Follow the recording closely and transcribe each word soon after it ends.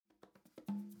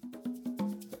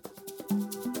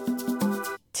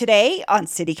Today on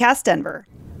CityCast Denver.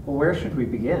 Well, where should we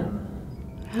begin?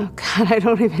 Oh, God, I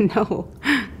don't even know.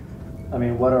 I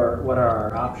mean, what are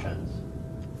our options?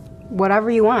 Whatever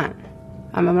you want.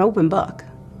 I'm an open book.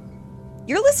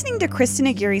 You're listening to Kristen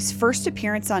Aguirre's first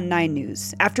appearance on 9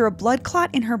 News after a blood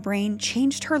clot in her brain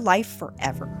changed her life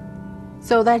forever.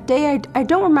 So that day, I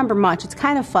don't remember much. It's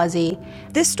kind of fuzzy.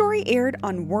 This story aired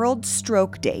on World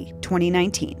Stroke Day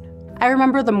 2019. I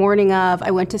remember the morning of, I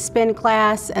went to spin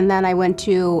class, and then I went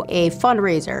to a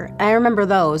fundraiser. And I remember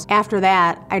those. After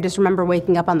that, I just remember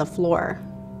waking up on the floor,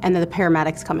 and then the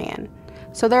paramedics coming in.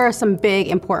 So there are some big,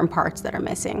 important parts that are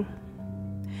missing.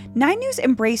 9 News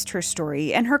embraced her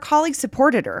story, and her colleagues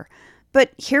supported her. But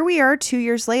here we are 2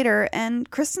 years later, and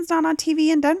Kristen's not on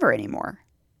TV in Denver anymore.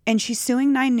 And she's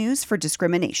suing 9 News for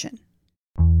discrimination.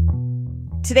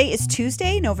 Today is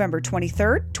Tuesday, November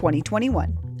 23rd,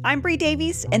 2021. I'm Bree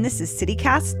Davies, and this is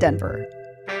CityCast Denver.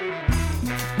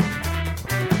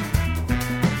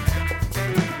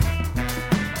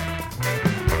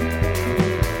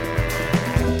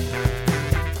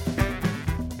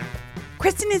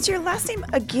 Kristen, is your last name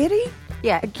Aguirre?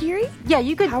 Yeah. Aguirre? Yeah,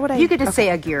 you could just say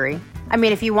Aguirre. I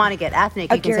mean, if you want to get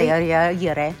ethnic, you can say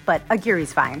Aguirre, but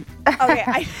Aguirre's fine.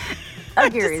 Okay.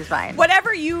 Aguirre's fine.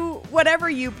 Whatever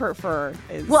you prefer.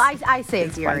 Well, I say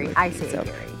Aguirre.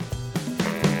 Aguirre.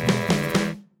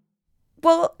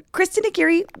 Well, Kristen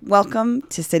Aguirre, welcome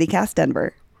to CityCast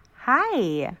Denver.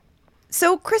 Hi.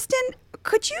 So, Kristen,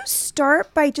 could you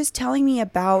start by just telling me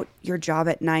about your job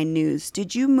at 9 News?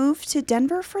 Did you move to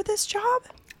Denver for this job?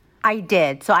 I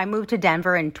did. So I moved to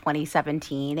Denver in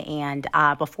 2017, and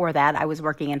before that, I was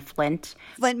working in Flint.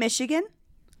 Flint, Michigan?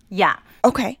 Yeah.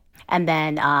 Okay. And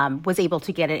then was able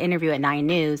to get an interview at 9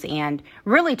 News and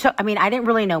really I didn't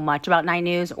really know much about 9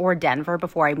 News or Denver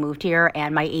before I moved here.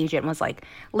 And my agent was like,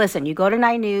 listen, you go to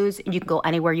 9 News and you can go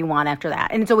anywhere you want after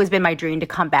that. And it's always been my dream to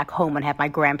come back home and have my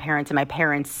grandparents and my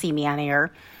parents see me on air.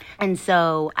 And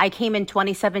so I came in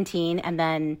 2017, and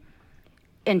then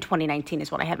in 2019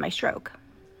 is when I had my stroke.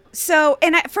 So,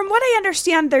 and from what I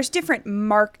understand, there's different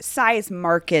size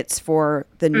markets for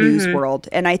the news world.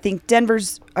 And I think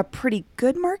Denver's a pretty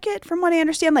good market from what I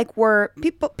understand, like where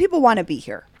people want to be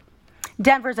here.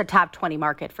 Denver's a top 20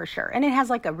 market for sure. And it has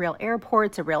like a real airport.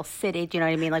 It's a real city. Do you know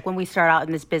what I mean? Like when we start out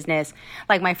in this business,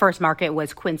 like my first market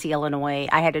was Quincy, Illinois.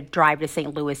 I had to drive to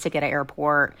St. Louis to get an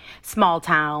airport, small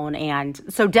town. And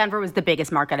so Denver was the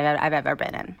biggest market I've ever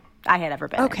been in. I had ever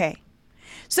been in. Okay.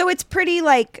 So it's pretty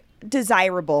like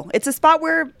desirable. It's a spot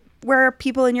where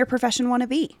people in your profession want to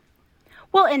be.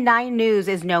 Well, and 9 News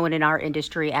is known in our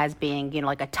industry as being,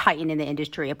 like a titan in the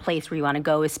industry, a place where you want to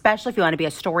go, especially if you want to be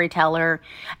a storyteller.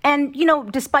 And,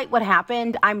 despite what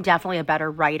happened, I'm definitely a better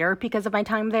writer because of my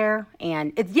time there.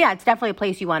 And it's definitely a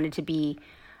place you wanted to be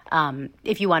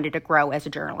if you wanted to grow as a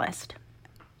journalist.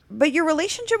 But your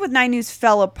relationship with 9 News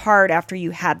fell apart after you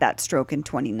had that stroke in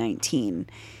 2019.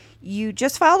 You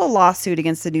just filed a lawsuit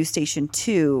against the news station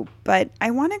too, but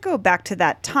I want to go back to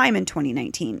that time in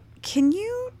 2019. Can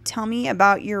you tell me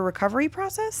about your recovery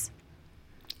process?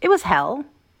 It was hell.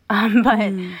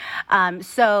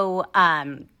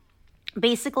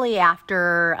 Basically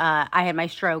after I had my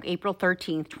stroke, April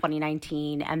 13th,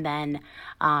 2019, and then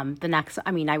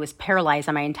I was paralyzed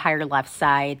on my entire left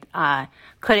side,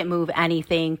 couldn't move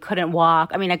anything, couldn't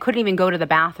walk. I couldn't even go to the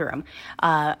bathroom.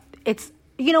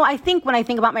 I think when I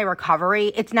think about my recovery,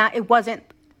 it wasn't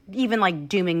even like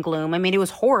doom and gloom. It was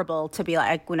horrible to be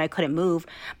like when I couldn't move,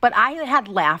 but I had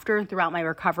laughter throughout my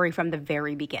recovery from the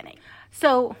very beginning.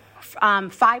 So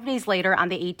 5 days later on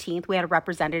the 18th, we had a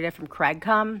representative from Craig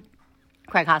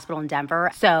Hospital in Denver.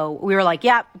 So we were like,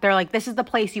 they're like, this is the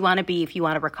place you want to be if you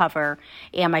want to recover.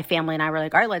 And my family and I were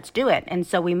like, all right, let's do it. And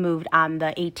so we moved on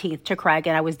the 18th to Craig,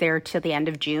 and I was there till the end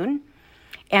of June.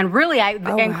 And really,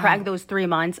 Craig, those 3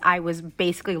 months, I was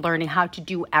basically learning how to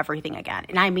do everything again.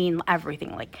 And I mean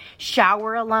everything, like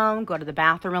shower alone, go to the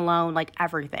bathroom alone, like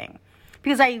everything.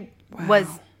 Because I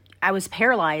was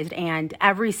paralyzed, and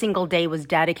every single day was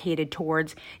dedicated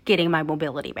towards getting my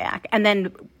mobility back. And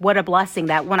then what a blessing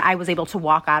that when I was able to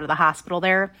walk out of the hospital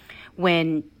there,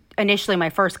 when initially my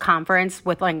first conference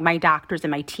with like my doctors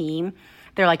and my team,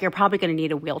 they're like, you're probably going to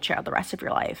need a wheelchair the rest of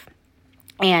your life.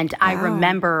 And I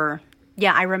remember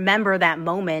that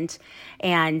moment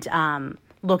and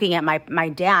looking at my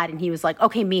dad, and he was like,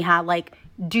 okay, Mija, like,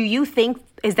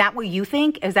 is that what you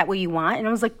think? Is that what you want? And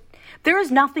I was like, there is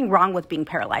nothing wrong with being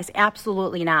paralyzed.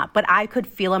 Absolutely not. But I could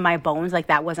feel in my bones like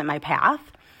that wasn't my path.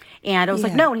 And I was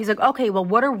like, no. And he's like, okay, well,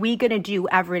 what are we going to do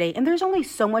every day? And there's only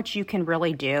so much you can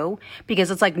really do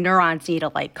because it's like neurons need to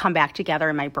like come back together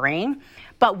in my brain.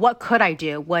 But what could I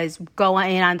do was go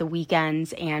in on the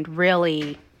weekends and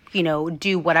really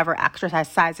do whatever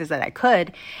exercises that I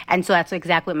could. And so that's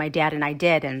exactly what my dad and I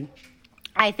did. And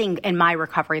I think in my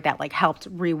recovery that like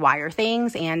helped rewire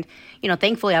things. And,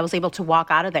 thankfully I was able to walk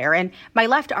out of there. And my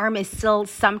left arm is still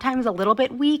sometimes a little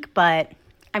bit weak, but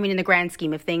I mean, in the grand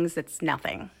scheme of things, it's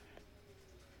nothing.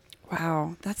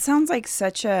 Wow. That sounds like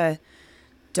such a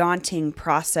daunting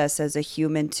process as a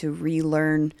human to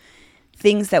relearn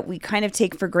things that we kind of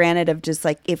take for granted of just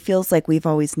like, it feels like we've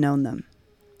always known them,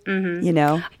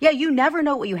 Yeah, you never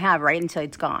know what you have, right, until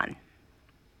it's gone.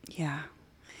 Yeah.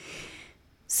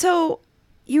 So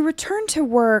you returned to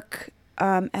work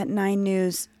at 9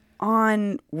 News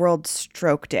on World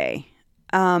Stroke Day,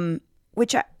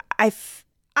 which I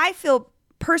feel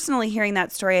personally hearing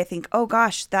that story, I think, oh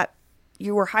gosh, that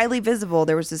you were highly visible.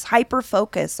 There was this hyper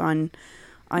focus on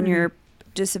your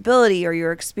disability or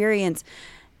your experience.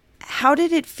 How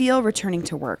did it feel returning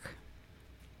to work?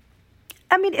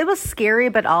 I mean, it was scary,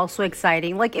 but also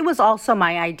exciting. Like, it was also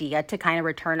my idea to kind of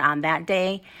return on that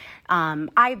day.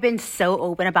 I've been so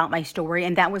open about my story,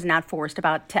 and that was not forced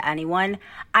to anyone.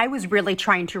 I was really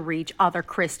trying to reach other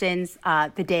Kristens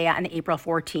the day on April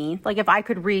 14th. Like, if I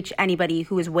could reach anybody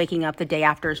who is waking up the day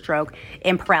after a stroke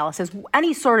in paralysis,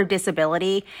 any sort of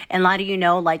disability, and letting you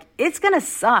know, like, it's going to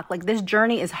suck. Like, this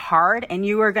journey is hard, and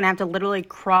you are going to have to literally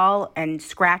crawl and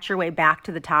scratch your way back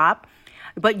to the top,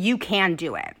 but you can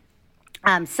do it.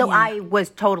 So yeah. I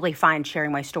was totally fine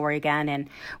sharing my story again. And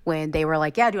when they were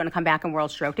like, yeah, do you want to come back and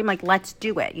World Stroke Day? I'm like, let's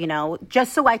do it,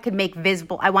 just so I could make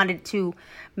visible. I wanted to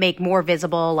make more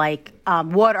visible, like,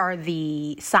 what are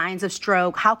the signs of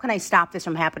stroke? How can I stop this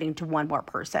from happening to one more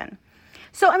person?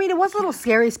 So, I mean, it was a little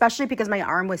scary, especially because my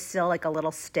arm was still like a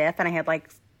little stiff and I had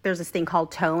there's this thing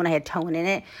called tone. I had tone in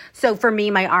it. So for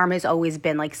me, my arm has always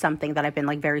been like something that I've been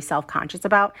like very self-conscious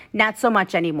about. Not so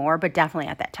much anymore, but definitely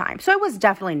at that time. So I was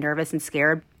definitely nervous and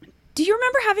scared. Do you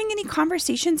remember having any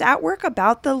conversations at work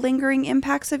about the lingering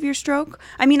impacts of your stroke?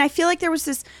 I mean, I feel like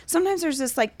sometimes there's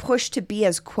this like push to be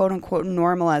as quote unquote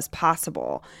normal as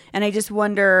possible. And I just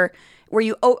wonder,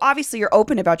 obviously you're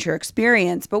open about your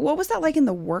experience, but what was that like in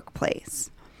the workplace?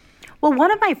 Well,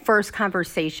 one of my first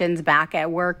conversations back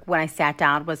at work when I sat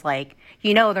down was like,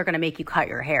 they're going to make you cut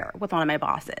your hair with one of my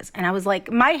bosses. And I was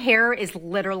like, my hair is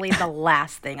literally the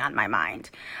last thing on my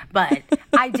mind. But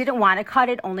I didn't want to cut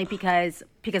it only because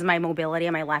my mobility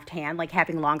on my left hand, like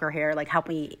having longer hair, like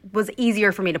was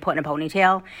easier for me to put in a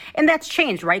ponytail. And that's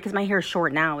changed, right? Because my hair is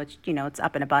short now. It's, it's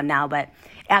up in a bun now. But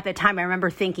at the time, I remember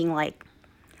thinking like,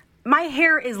 my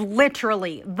hair is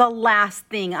literally the last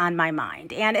thing on my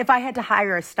mind. And if I had to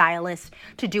hire a stylist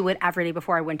to do it every day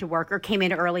before I went to work or came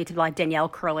in early to like Danielle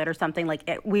curl it or something,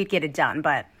 we'd get it done.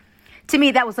 But to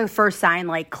me, that was the first sign,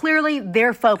 like clearly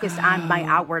they're focused on my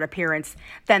outward appearance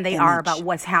than they are about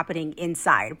what's happening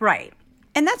inside. Right.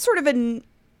 And that's sort of I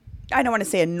don't want to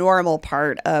say a normal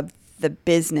part of the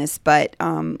business, but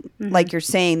like you're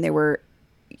saying,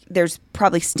 there's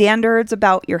probably standards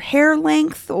about your hair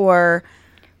length or...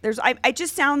 it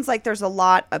just sounds like there's a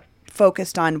lot of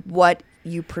focused on what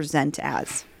you present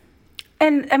as.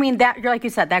 And I mean, that, like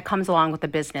you said, that comes along with the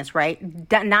business, right?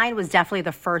 9 was definitely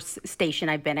the first station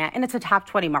I've been at. And it's a top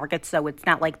 20 market, so it's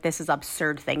not like this is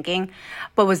absurd thinking.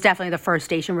 But was definitely the first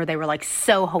station where they were like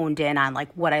so honed in on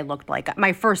like what I looked like.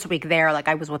 My first week there, like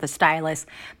I was with a stylist.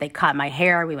 They cut my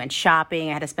hair. We went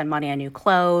shopping. I had to spend money on new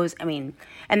clothes. I mean,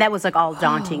 and that was like all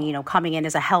daunting, coming in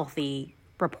as a healthy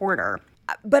reporter.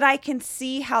 But I can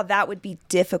see how that would be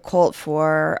difficult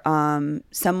for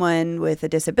someone with a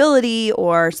disability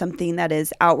or something that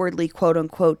is outwardly, quote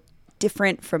unquote,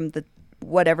 different from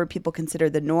whatever people consider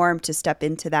the norm to step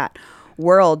into that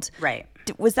world. Right.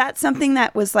 Was that something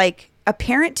that was like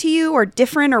apparent to you or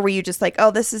different? Or were you just like,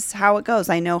 oh, this is how it goes.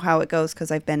 I know how it goes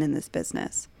because I've been in this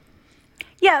business.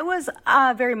 Yeah, it was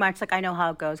very much like I know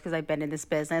how it goes because I've been in this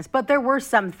business. But there were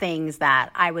some things that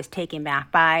I was taken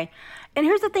back by. And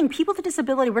here's the thing. People with a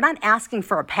disability, we're not asking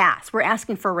for a pass. We're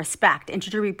asking for respect and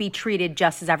to be treated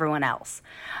just as everyone else.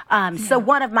 So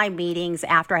one of my meetings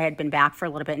after I had been back for a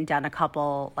little bit and done a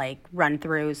couple like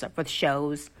run-throughs with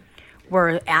shows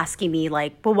were asking me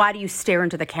like, well, why do you stare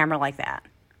into the camera like that?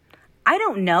 I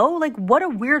don't know. Like, what a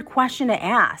weird question to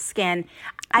ask. And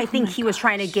I think he was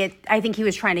trying to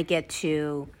get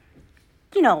to,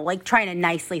 like trying to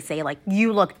nicely say, like,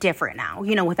 you look different now,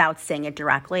 without saying it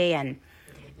directly. And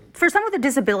for someone with a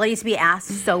disability to be asked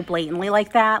so blatantly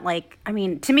like that, like, I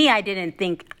mean, to me, I didn't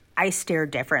think I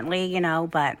stared differently,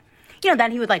 but,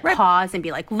 then he would like pause and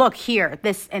be like, look here,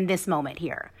 this and this moment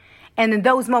here. And in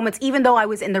those moments, even though I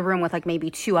was in the room with like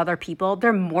maybe 2 other people,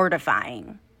 they're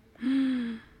mortifying.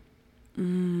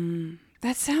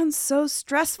 That sounds so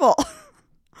stressful.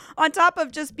 On top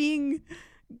of just being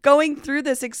going through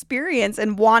this experience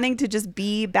and wanting to just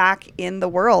be back in the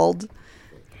world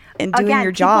and doing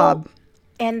your job.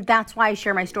 And that's why I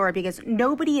share my story, because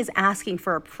nobody is asking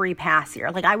for a free pass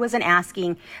here. Like, I wasn't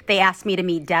asking. They asked me to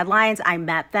meet deadlines. I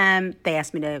met them. They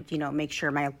asked me to, make sure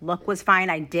my look was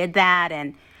fine. I did that.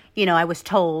 And, I was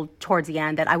told towards the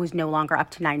end that I was no longer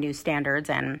up to 9 News standards.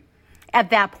 And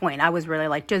at that point, I was really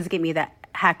like, just get me the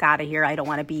heck out of here. I don't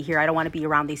want to be here. I don't want to be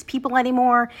around these people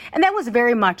anymore. And that was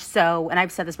very much so. And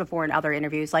I've said this before in other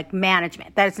interviews, like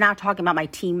management. That is not talking about my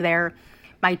team there.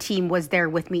 My team was there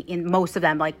with me, in most of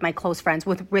them, like my close friends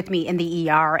with me in the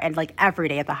ER and like every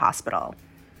day at the hospital.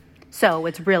 So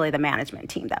it's really the management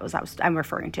team I'm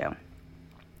referring to.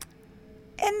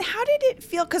 And how did it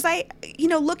feel? Because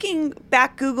looking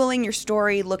back, Googling your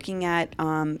story, looking at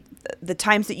the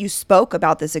times that you spoke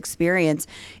about this experience,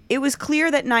 it was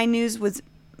clear that 9 News was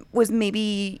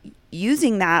maybe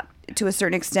using that to a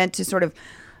certain extent to sort of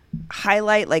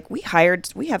highlight, like, we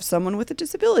have someone with a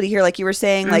disability here, like you were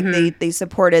saying, like they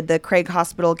supported the Craig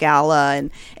Hospital Gala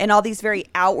and all these very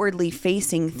outwardly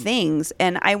facing things.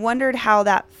 And I wondered how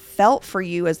that felt for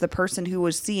you as the person who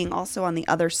was seeing also on the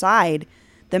other side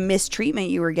the mistreatment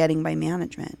you were getting by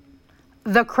management.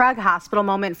 The Craig Hospital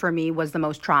moment for me was the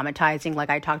most traumatizing.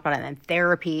 Like I talked about it in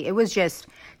therapy. It was just,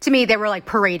 to me, they were like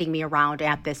parading me around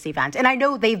at this event. And I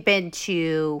know they've been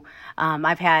to,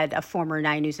 I've had a former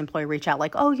 9 News employee reach out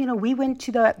like, oh, we went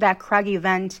to that Craig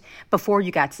event before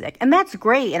you got sick. And that's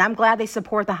great. And I'm glad they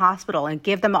support the hospital and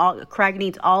give them all, Craig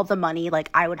needs all the money. Like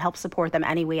I would help support them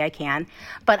any way I can.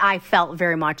 But I felt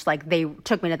very much like they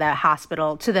took me to the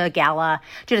hospital, to the gala,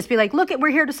 to just be like, look, we're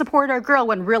here to support our girl.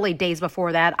 When really days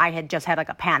before that, I had just had like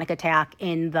a panic attack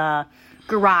in the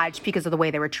garage because of the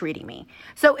way they were treating me.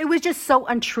 So it was just so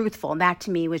untruthful. And that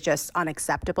to me was just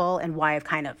unacceptable, and why I've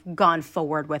kind of gone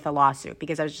forward with a lawsuit,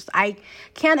 because I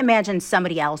can't imagine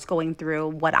somebody else going through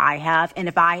what I have. And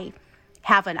if I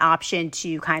have an option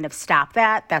to kind of stop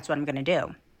that, that's what I'm going to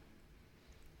do.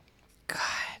 God.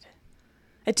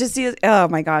 It just feels, oh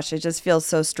my gosh, it just feels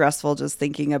so stressful just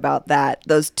thinking about that.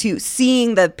 Those two,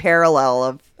 seeing the parallel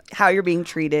of how you're being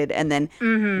treated and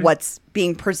then what's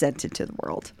being presented to the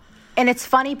world. And it's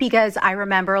funny because I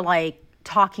remember like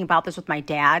talking about this with my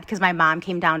dad, because my mom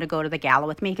came down to go to the gala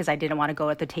with me because I didn't want to go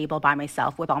at the table by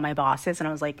myself with all my bosses. And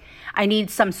I was like, I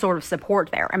need some sort of support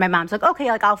there. And my mom's like,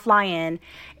 okay, like I'll fly in.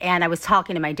 And I was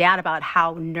talking to my dad about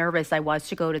how nervous I was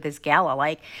to go to this gala.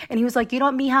 And he was like, you know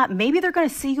what, Mija, maybe they're going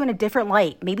to see you in a different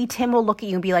light. Maybe Tim will look at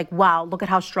you and be like, wow, look at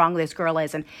how strong this girl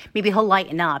is. And maybe he'll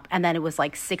lighten up. And then it was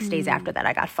like 6 days after that,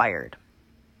 I got fired.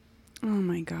 Oh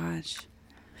my gosh.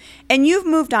 And you've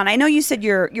moved on. I know you said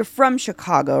you're from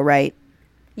Chicago, right?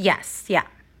 Yes, yeah.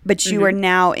 But you are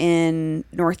now in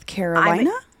North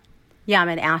Carolina? I'm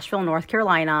in Asheville, North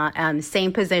Carolina.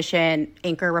 Same position,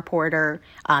 anchor reporter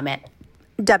at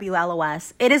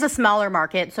WLOS. It is a smaller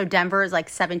market. So Denver is like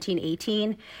 17,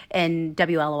 18, and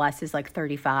WLOS is like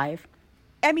 35.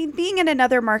 I mean, being in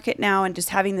another market now and just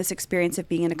having this experience of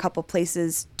being in a couple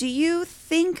places, do you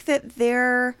think that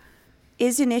there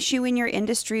is an issue in your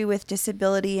industry with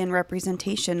disability and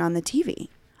representation on TV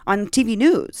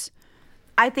news?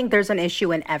 I think there's an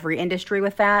issue in every industry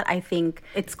with that. I think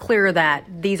it's clear that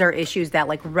these are issues that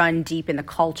like run deep in the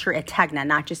culture at Tegna,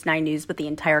 not just 9 News, but the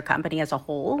entire company as a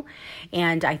whole.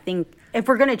 And I think if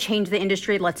we're going to change the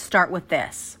industry, let's start with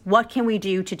this. What can we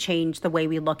do to change the way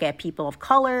we look at people of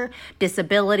color,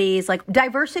 disabilities? Like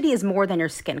diversity is more than your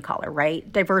skin color,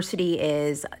 right? Diversity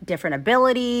is different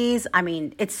abilities. I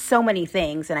mean, it's so many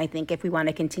things. And I think if we want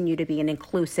to continue to be an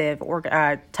inclusive or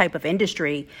type of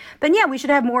industry, then yeah, we should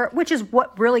have more, which is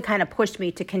what really kind of pushed me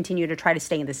to continue to try to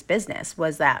stay in this business,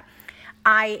 was that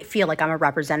I feel like I'm a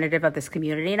representative of this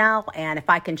community now. And if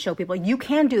I can show people you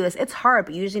can do this, it's hard,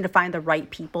 but you just need to find the right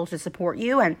people to support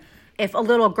you. And if a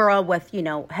little girl with,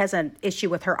 has an issue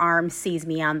with her arm sees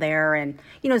me on there and,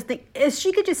 if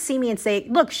she could just see me and say,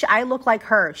 look, I look like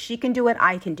her. She can do it.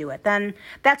 I can do it. Then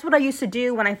that's what I used to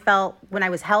do when I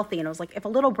was healthy. And it was like, if a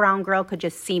little brown girl could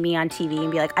just see me on TV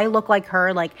and be like, I look like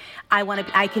her. Like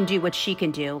I can do what she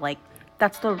can do. Like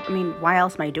why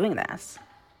else am I doing this?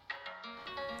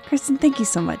 Kristen, thank you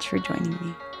so much for joining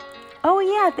me. Oh,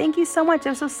 yeah. Thank you so much.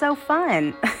 This was so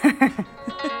fun.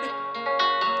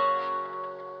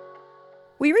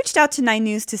 We reached out to 9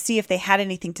 News to see if they had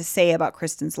anything to say about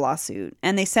Kristen's lawsuit,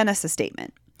 and they sent us a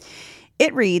statement.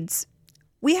 It reads,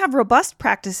 "We have robust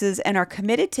practices and are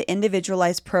committed to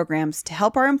individualized programs to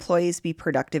help our employees be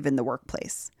productive in the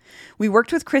workplace. We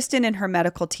worked with Kristen and her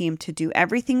medical team to do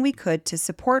everything we could to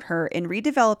support her in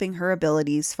redeveloping her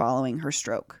abilities following her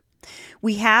stroke.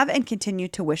 We have and continue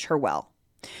to wish her well.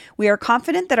 We are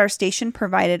confident that our station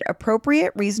provided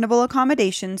appropriate, reasonable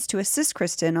accommodations to assist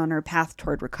Kristen on her path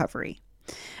toward recovery.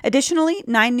 Additionally,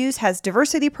 9 News has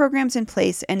diversity programs in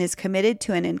place and is committed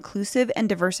to an inclusive and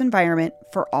diverse environment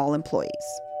for all employees.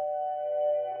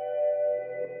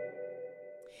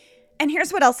 And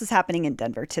here's what else is happening in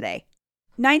Denver today.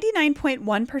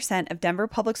 99.1% of Denver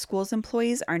Public Schools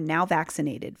employees are now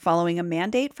vaccinated following a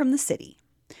mandate from the city.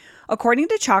 According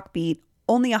to Chalkbeat,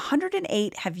 only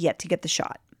 108 have yet to get the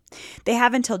shot. They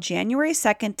have until January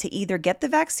 2nd to either get the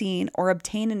vaccine or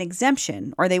obtain an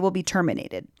exemption, or they will be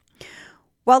terminated.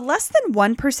 While less than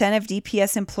 1% of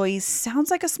DPS employees sounds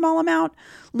like a small amount,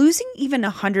 losing even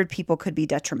 100 people could be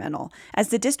detrimental, as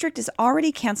the district is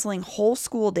already canceling whole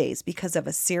school days because of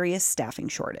a serious staffing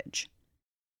shortage.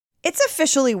 It's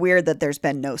officially weird that there's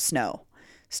been no snow.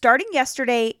 Starting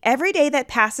yesterday, every day that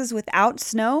passes without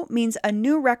snow means a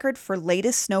new record for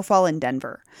latest snowfall in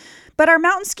Denver. But our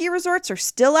mountain ski resorts are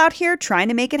still out here trying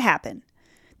to make it happen.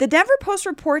 The Denver Post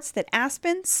reports that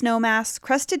Aspen, Snowmass,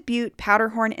 Crested Butte,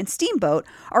 Powderhorn, and Steamboat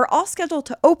are all scheduled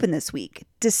to open this week,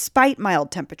 despite mild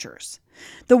temperatures.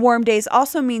 The warm days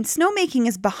also mean snowmaking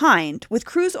is behind, with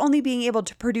crews only being able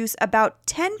to produce about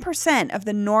 10% of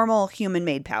the normal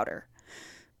human-made powder.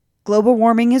 Global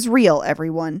warming is real,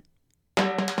 everyone.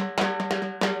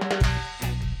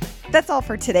 That's all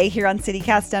for today here on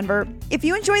CityCast Denver. If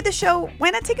you enjoyed the show, why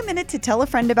not take a minute to tell a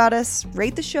friend about us,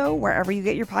 rate the show wherever you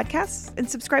get your podcasts, and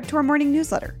subscribe to our morning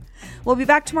newsletter. We'll be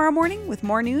back tomorrow morning with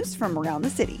more news from around the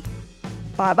city.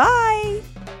 Bye-bye!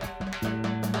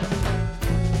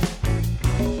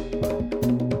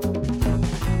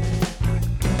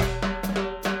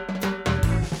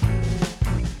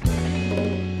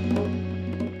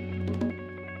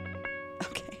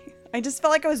 Okay, I just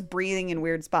felt like I was breathing in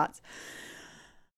weird spots.